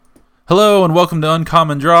Hello and welcome to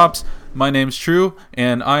Uncommon Drops. My name's True,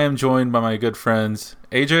 and I am joined by my good friends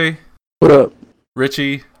AJ, What up?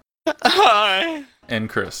 Richie, Hi. and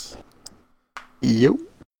Chris. Yo.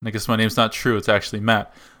 I guess my name's not True, it's actually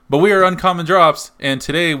Matt. But we are Uncommon Drops, and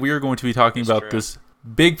today we are going to be talking about this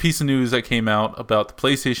big piece of news that came out about the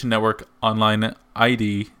PlayStation Network Online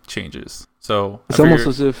ID changes. So It's almost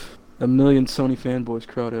as if a million Sony fanboys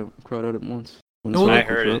crowd out at once. I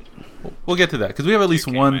heard it. We'll get to that, because we have at least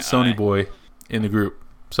Puke in one my Sony eye. boy in the group.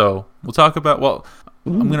 So we'll talk about,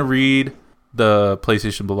 I'm going to read the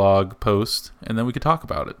PlayStation blog post, and then we can talk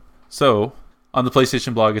about it. So, on the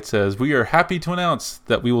PlayStation blog it says, "We are happy to announce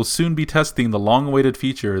that we will soon be testing the long-awaited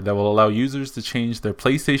feature that will allow users to change their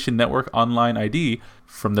PlayStation Network Online ID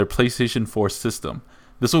from their PlayStation 4 system.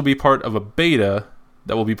 This will be part of a beta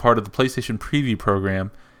that will be part of the PlayStation Preview program,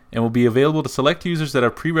 and will be available to select users that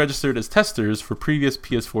have pre-registered as testers for previous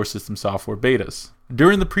PS4 system software betas.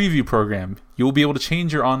 During the preview program, you will be able to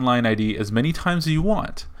change your online ID as many times as you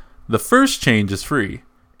want. The first change is free.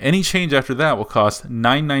 Any change after that will cost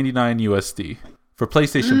 $9.99 USD. For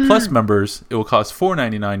PlayStation Plus members, it will cost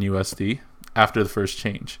 $4.99 USD after the first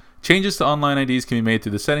change. Changes to online IDs can be made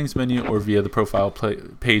through the settings menu or via the profile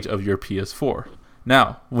page of your PS4.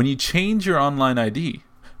 Now, when you change your online ID,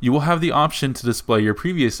 you will have the option to display your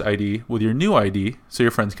previous ID with your new ID so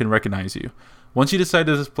your friends can recognize you. Once you decide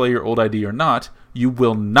to display your old ID or not, you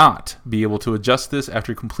will not be able to adjust this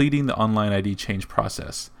after completing the online ID change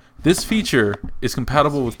process. This feature is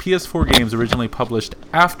compatible with PS4 games originally published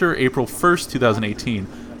after April 1st, 2018.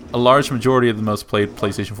 A large majority of the most played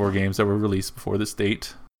PlayStation 4 games that were released before this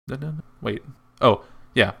date.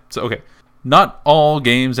 Okay. Not all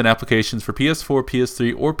games and applications for PS4,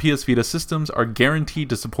 PS3, or PS Vita systems are guaranteed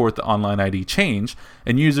to support the online ID change,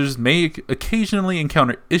 and users may occasionally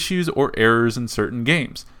encounter issues or errors in certain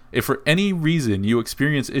games. If for any reason you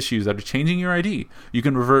experience issues after changing your ID, you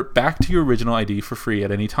can revert back to your original ID for free at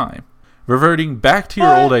any time. Reverting back to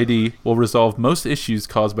your old ID will resolve most issues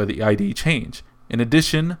caused by the ID change. In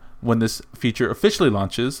addition, when this feature officially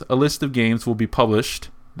launches, a list of games will be published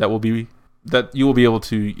that you will be able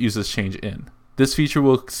to use this change in. This feature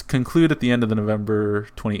will conclude at the end of November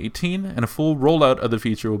 2018, and a full rollout of the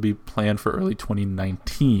feature will be planned for early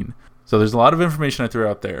 2019. So there's a lot of information I threw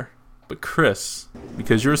out there. But Chris,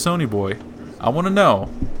 because you're a Sony boy, I want to know,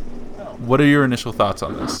 what are your initial thoughts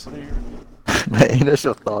on this? My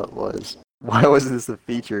initial thought was, why wasn't this a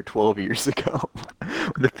feature 12 years ago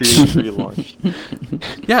when the PS3 launched?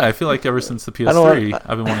 Yeah, I feel like ever since the PS3,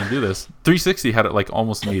 I've been wanting to do this. 360 had it like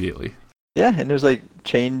almost immediately. Yeah, and there's like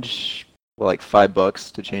change, like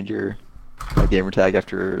 $5 to change your gamer tag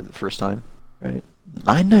after the first time, right?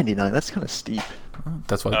 $9.99. That's kind of steep.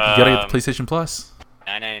 That's why you gotta get the PlayStation Plus.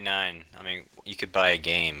 $9.99. I mean, you could buy a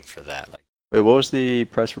game for that. Like, Wait, what was the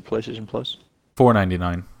price for PlayStation Plus?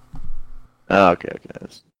 $4.99. Oh, okay.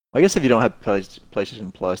 I guess if you don't have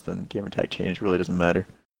PlayStation Plus, then gamer tag change really doesn't matter.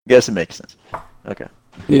 I guess it makes sense. Okay.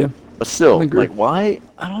 Yeah. But still, I agree. like, why?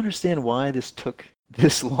 I don't understand why this took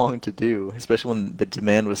this long to do, especially when the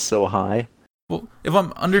demand was so high. Well, if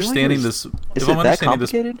I'm understanding this, Is it that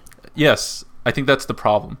complicated? Yes, I think that's the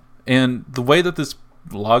problem. And the way that this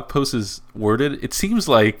blog post is worded, it seems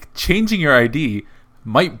like changing your ID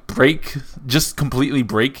might just completely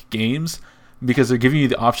break games, because they're giving you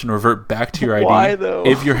the option to revert back to your ID. Why, though?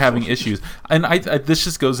 If you're having issues. And this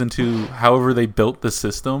just goes into however they built the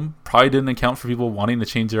system probably didn't account for people wanting to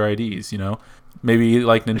change their IDs, you know? Maybe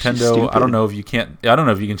like Nintendo, I don't know if you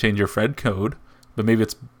can change your Fred code, but maybe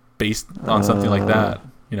it's based on something like that,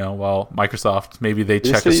 you know, while Microsoft, maybe they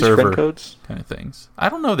check a server codes? kind of things. I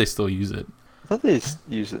don't know if they still use it. I thought they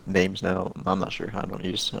use names now. I'm not sure. I don't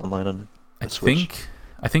use online on the Switch.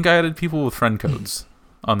 I think I added people with friend codes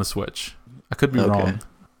on the Switch. I could be wrong,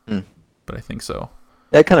 but I think so.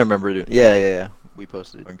 Yeah, I kind of remember doing. Yeah. We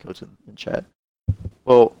posted friend codes in chat.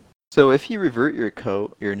 Well, so if you revert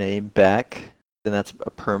your name back, then that's a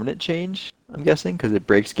permanent change, I'm guessing, because it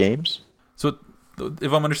breaks games. So if I'm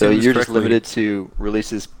So understanding this you're just correctly, limited to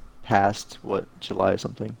releases past, July or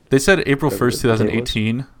something? they said April Whatever 1st, the date was.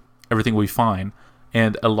 2018, everything will be fine.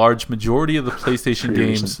 And a large majority of the PlayStation Pretty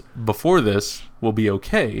games before this will be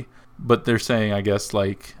okay. But they're saying, I guess,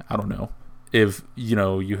 like, I don't know, if, you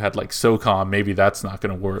know, you had like SOCOM, maybe that's not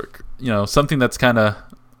going to work. You know, something that's kind of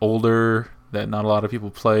older that not a lot of people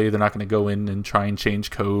play, they're not going to go in and try and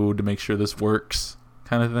change code to make sure this works,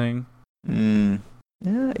 kind of thing.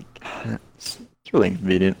 Yeah, it's really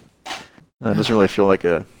inconvenient. It doesn't really feel like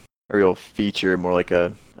a real feature, more like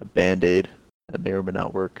a band-aid that may or may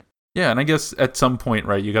not work. Yeah, and I guess at some point,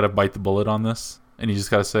 right, you got to bite the bullet on this, and you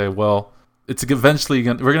just got to say, well, it's eventually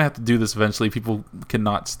we're gonna have to do this eventually. People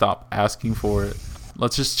cannot stop asking for it.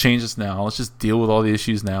 Let's just change this now. Let's just deal with all the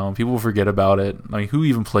issues now, and people will forget about it. I mean, who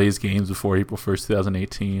even plays games before April 1st,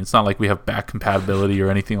 2018? It's not like we have back compatibility or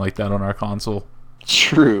anything like that on our console.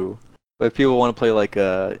 True. But if people want to play like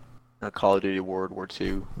a Call of Duty World War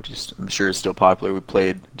II, which is I'm sure is still popular. We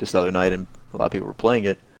played just the other night, and a lot of people were playing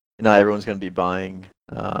it. And not everyone's going to be buying,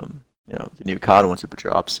 the new COD once it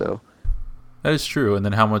drops. So That is true. And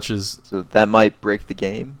then how much is so that might break the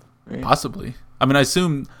game. Right? possibly? I mean, I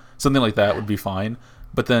assume something like that would be fine.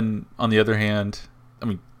 But then on the other hand, I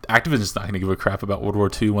mean, Activision's not going to give a crap about World War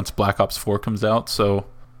II once Black Ops 4 comes out. So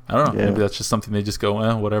I don't know. Yeah. Maybe that's just something they just go,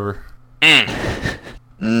 whatever.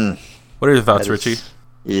 Mm. What are your thoughts, That is- Richie?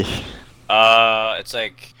 Yeah. It's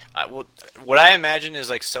like what I imagine is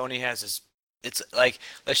like Sony has this. It's like,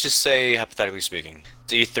 let's just say, hypothetically speaking,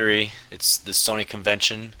 it's E3. It's the Sony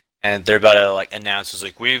convention, and they're about to like announce, it's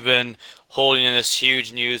like, we've been holding in this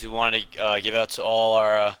huge news we wanted to give out to all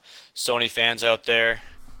our Sony fans out there.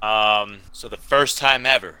 So the first time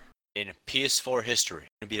ever in PS4 history,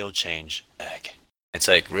 we're gonna be able to change back. It's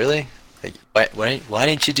like, really? Like, why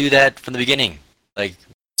didn't you do that from the beginning? Like,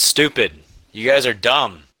 stupid. You guys are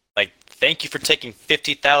dumb. Like, thank you for taking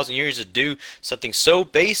 50,000 years to do something so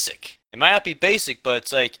basic. It might not be basic, but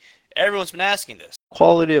it's like, everyone's been asking this.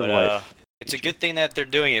 Quality of But, life. it's a good thing that they're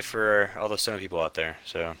doing it for all the Sony people out there.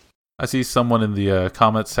 So I see someone in the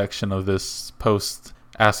comment section of this post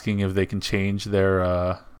asking if they can change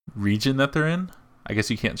their region that they're in. I guess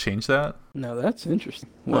you can't change that. No, that's interesting.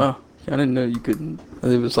 Wow. I didn't know you couldn't.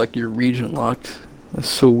 It was like your region locked. That's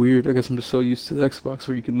so weird. I guess I'm just so used to the Xbox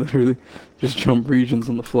where you can literally just jump regions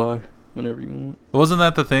on the fly whenever you want. Wasn't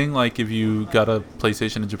that the thing? Like, if you got a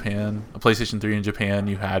PlayStation in Japan, a PlayStation 3 in Japan,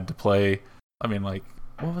 you had to play. I mean, like,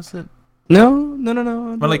 what was it? No.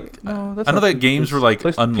 But like, no, that's I know not that true, games were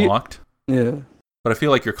because like unlocked, Yeah, but I feel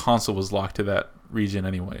like your console was locked to that region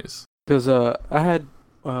anyways. because I had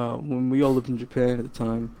when we all lived in Japan at the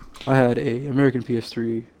time, I had a American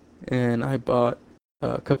PS3, and I bought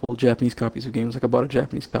a couple of Japanese copies of games. Like I bought a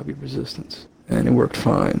Japanese copy of Resistance, and it worked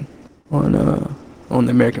fine on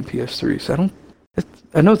the American PS3. So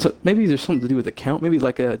I know maybe there's something to do with the count. Maybe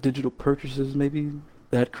like digital purchases. Maybe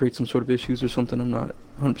that creates some sort of issues or something. I'm not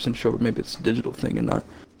 100% sure. Maybe it's a digital thing and not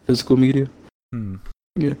physical media.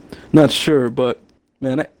 Not sure, but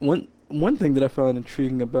man, one thing that I found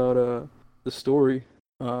intriguing about the story,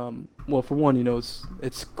 well, for one,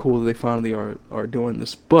 it's cool that they finally are doing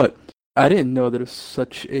this, but I didn't know that it's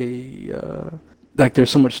such a like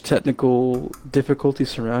there's so much technical difficulty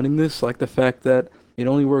surrounding this, like the fact that it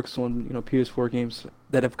only works on PS4 games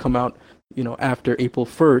that have come out after April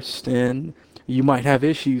 1st, and you might have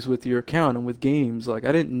issues with your account and with games. Like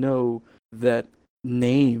I didn't know that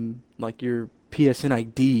name, like your PSN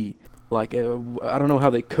ID. Like, I don't know how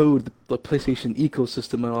they code the PlayStation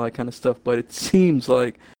ecosystem and all that kind of stuff, but it seems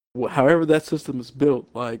like, however that system is built,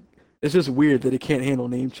 like, it's just weird that it can't handle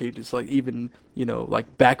name changes, like, even,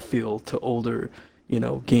 like, backfill to older,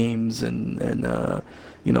 games and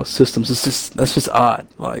systems. That's just odd.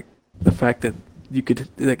 Like, the fact that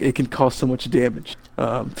it can cause so much damage,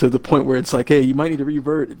 to the point where it's like, hey, you might need to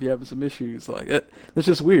revert if you're having some issues. Like, it's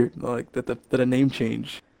just weird, like, that a name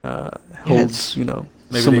change, holds,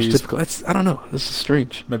 Maybe so they much use- difficult. I don't know. This is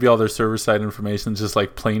strange. Maybe all their server side information is just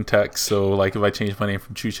like plain text. So like if I change my name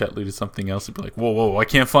from Chuchatlu to something else, it'd be like, whoa, I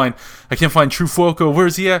can't find True Fuoco.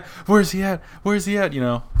 Where's he at?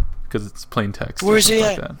 Because it's plain text. or Where's he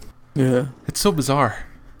something at? like that. Yeah, It's so bizarre.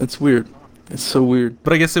 it's weird. It's so weird.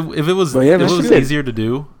 But I guess if it was But yeah, if it that's was good. easier to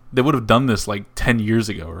do, they would have done this like 10 years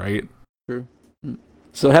ago, right?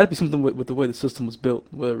 So it had to be something with the way the system was built,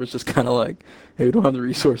 where it's just kind of like, hey, we don't have the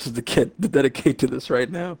resources to dedicate to this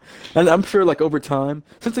right now. And I'm sure, like, over time,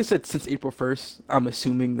 since they said since April 1st, I'm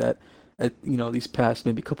assuming that, these past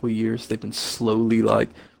maybe couple of years, they've been slowly, like,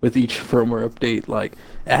 with each firmware update, like,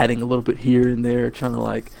 adding a little bit here and there, trying to,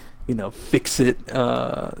 like, fix it,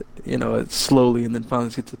 slowly, and then finally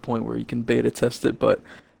get to the point where you can beta test it. But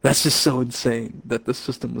that's just so insane that the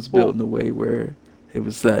system was built in a way where it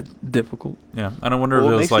was that difficult. Yeah, and I wonder What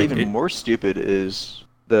if it makes was it like even more stupid is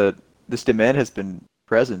this demand has been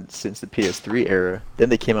present since the PS3 era. Then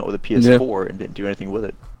they came out with a PS4 and didn't do anything with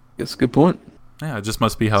it. That's a good point. yeah, it just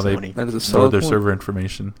must be how Sony. That is a store solid their point. server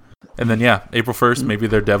information. And then April 1st, maybe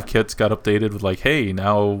their dev kits got updated with like, hey,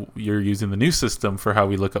 now you're using the new system for how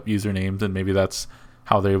we look up usernames, and maybe that's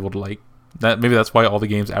how they're able to like that. Maybe that's why all the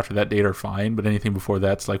games after that date are fine, but anything before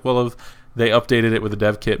that's like, well, if they updated it with a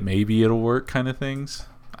dev kit, maybe it'll work, kind of things.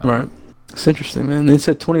 I don't Right. It's interesting, man. They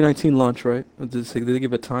said 2019 launch, right? Did they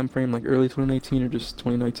give a time frame, like early 2019 or just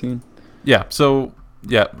 2019? Yeah, so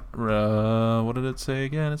Yeah. What did it say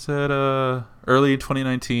again? It said early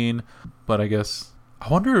 2019, but I guess I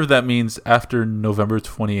wonder if that means after November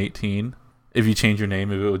 2018. If you change your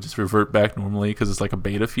name, if it would just revert back normally because it's like a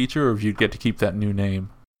beta feature, or if you'd get to keep that new name.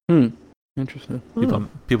 Interesting. People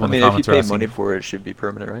in the if comments you are pay asking. money for it, it should be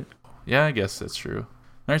permanent, right? Yeah, I guess that's true.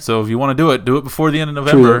 All right, so if you want to do it before the end of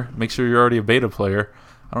November. True. Make sure you're already a beta player.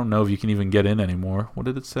 I don't know if you can even get in anymore. What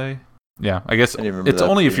did it say? Yeah, I guess I didn't remember it's that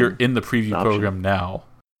only if being you're in the preview an option. program now.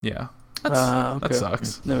 Yeah, that Okay.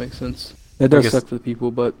 sucks. That makes sense. That does guess- suck for the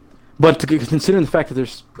people, but considering the fact that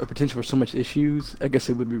there's a potential for so much issues, I guess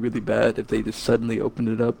it would be really bad if they just suddenly opened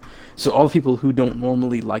it up. So all the people who don't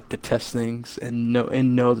normally like to test things and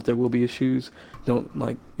know that there will be issues, don't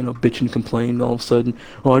bitch and complain all of a sudden.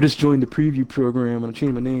 Oh, I just joined the preview program and I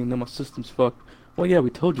changed my name. Now my system's fucked. Well, yeah, we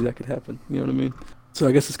told you that could happen. You know what I mean? So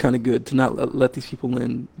I guess it's kind of good to not let these people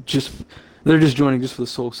in. They're just joining just for the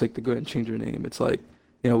sole sake to go ahead and change their name. It's like,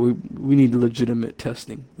 we need legitimate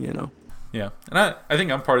testing. Yeah, and I think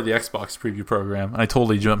I'm part of the Xbox preview program. I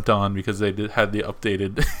totally jumped on because they had the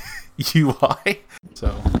updated UI.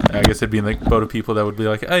 So I guess I'd be in the boat of people that would be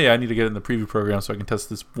like, oh yeah, I need to get in the preview program so I can test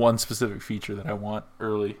this one specific feature that I want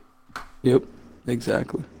early. Yep,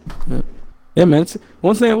 exactly. Yeah, man. It's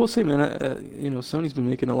one thing I will say, man. Sony's been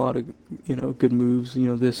making a lot of good moves.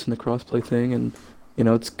 This and the crossplay thing, and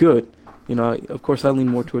it's good. Of course, I lean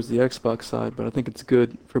more towards the Xbox side, but I think it's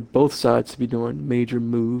good for both sides to be doing major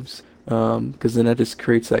moves, because then that just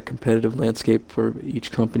creates that competitive landscape for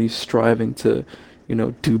each company striving to,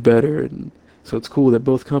 do better. And so it's cool that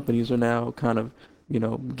both companies are now kind of,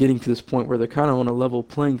 getting to this point where they're kind of on a level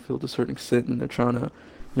playing field to a certain extent, and they're trying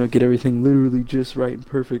to, get everything literally just right and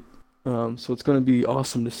perfect. So it's going to be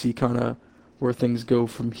awesome to see kind of where things go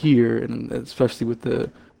from here, and especially with the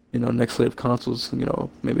next slate of consoles,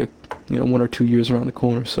 maybe 1 or 2 years around the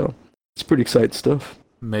corner. So it's pretty exciting stuff.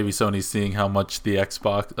 Maybe Sony's seeing how much the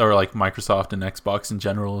Xbox, or like Microsoft and Xbox in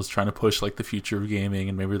general, is trying to push like the future of gaming,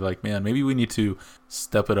 and maybe like, man, maybe we need to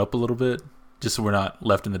step it up a little bit just so we're not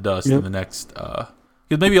left in the dust in the next.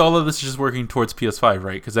 Because maybe all of this is just working towards PS5,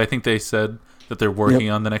 right? Because I think they said that they're working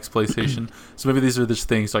on the next PlayStation. So maybe these are just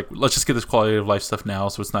things like, let's just get this quality of life stuff now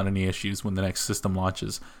so it's not any issues when the next system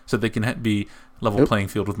launches, so they can be level playing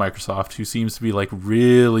field with Microsoft, who seems to be like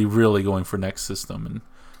really, really going for next system and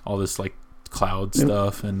all this like cloud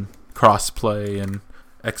stuff and cross-play and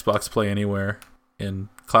Xbox Play Anywhere and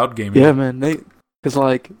cloud gaming. Yeah, man. Because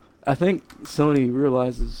I think Sony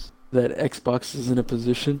realizes that Xbox is in a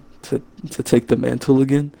position to take the mantle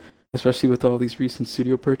again, especially with all these recent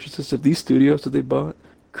studio purchases. If these studios that they bought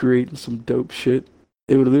create some dope shit,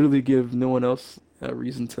 it would literally give no one else a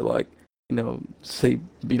reason to say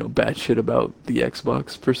bad shit about the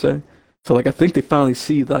Xbox per se. So I think they finally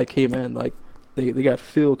see hey man, they got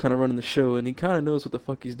Phil kind of running the show, and he kind of knows what the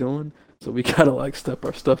fuck he's doing. So we gotta step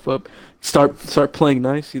our stuff up, start playing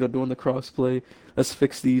nice, doing the crossplay. Let's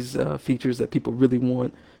fix these features that people really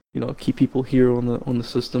want. Keep people here on the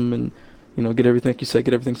system, and get everything, like you said,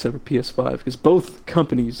 get everything set for PS5, because both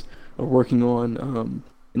companies are working on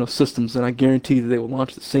systems, and I guarantee that they will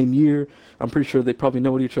launch the same year. I'm pretty sure they probably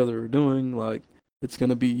know what each other are doing. It's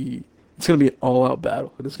gonna be an all-out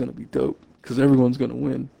battle, and it's gonna be dope because everyone's gonna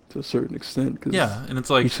win to a certain extent. Cause and it's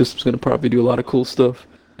like each system's gonna probably do a lot of cool stuff.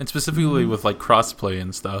 And specifically with like crossplay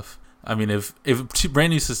and stuff. I mean, if two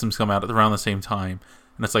brand new systems come out around the same time,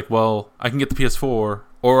 and it's like, well, I can get the PS4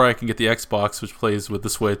 or I can get the Xbox, which plays with the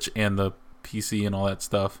Switch and the PC and all that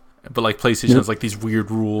stuff. But like PlayStation has like these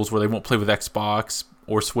weird rules where they won't play with Xbox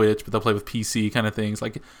or Switch, but they'll play with PC kind of things.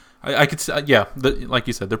 Like I could say, like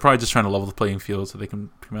you said, they're probably just trying to level the playing field so they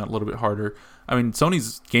can come out a little bit harder. I mean,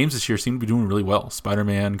 Sony's games this year seem to be doing really well.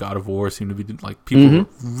 Spider-Man, God of War seem to be like, people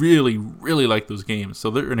really, really like those games.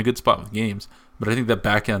 So they're in a good spot with games. But I think that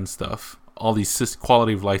back-end stuff, all these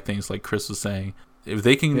quality of life things like Chris was saying, if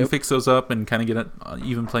they can fix those up and kind of get an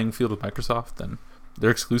even playing field with Microsoft, then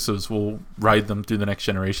their exclusives will ride them through the next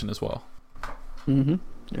generation as well. Yeah,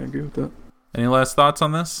 I agree with that. Any last thoughts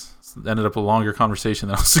on this? It ended up a longer conversation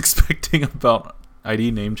than I was expecting about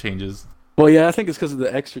ID name changes. Well, yeah, I think it's because of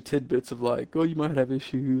the extra tidbits of you might have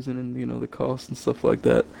issues, and then the cost and stuff like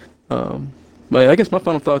that. But I guess my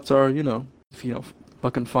final thoughts are,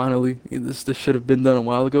 fucking finally, this should have been done a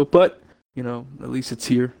while ago, but at least it's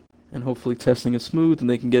here, and hopefully testing is smooth and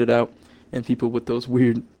they can get it out, and people with those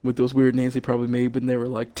weird names they probably made when they were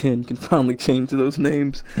like 10 can finally change those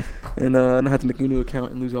names, and not have to make a new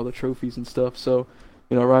account and lose all the trophies and stuff. So,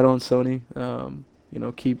 right on Sony.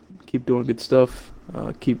 Keep doing good stuff.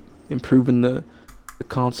 Keep improving the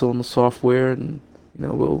console and the software, and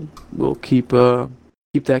we'll keep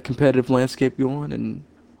that competitive landscape going, and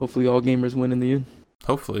hopefully all gamers win in the end.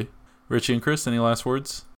 Hopefully. Richie and Chris, any last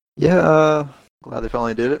words? Yeah, glad they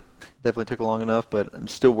finally did it. Definitely took long enough, but I'm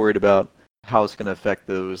still worried about how it's going to affect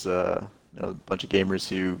those bunch of gamers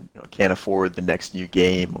who can't afford the next new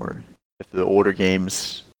game, or if the older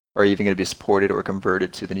games are even going to be supported or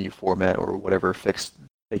converted to the new format or whatever fix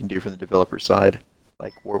they can do from the developer side,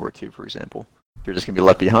 like World War II, for example. If they're just going to be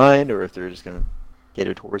left behind, or if they're just going to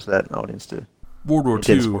cater towards that audience to World War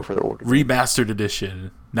maintain II support for their older Remastered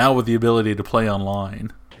Edition, now with the ability to play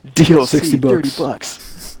online. DLC, $60.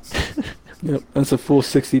 $30. Yep, that's a full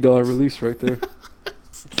 $60 release right there.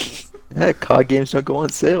 Yeah, COD games don't go on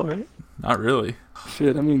sale, right? Not really.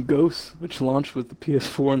 Shit, I mean, Ghost, which launched with the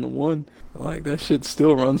PS4 and the One, like that shit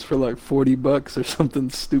still runs for like $40 or something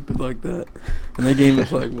stupid like that. And that game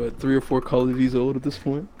is like what, 3 or 4 Call of Duties old at this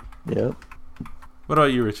point. Yep. What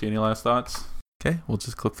about you, Richie? Any last thoughts? Okay, we'll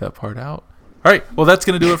just clip that part out. All right, well, that's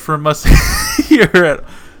going to do it from us here at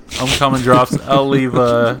Uncommon Drops. I'll leave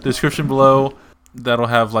a description below. That'll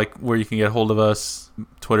have like where you can get a hold of us.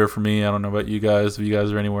 Twitter for me. I don't know about you guys, if you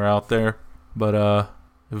guys are anywhere out there. But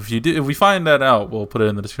if we find that out, we'll put it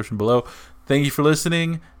in the description below. Thank you for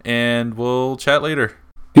listening, and we'll chat later.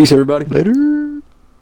 Peace, everybody. Later.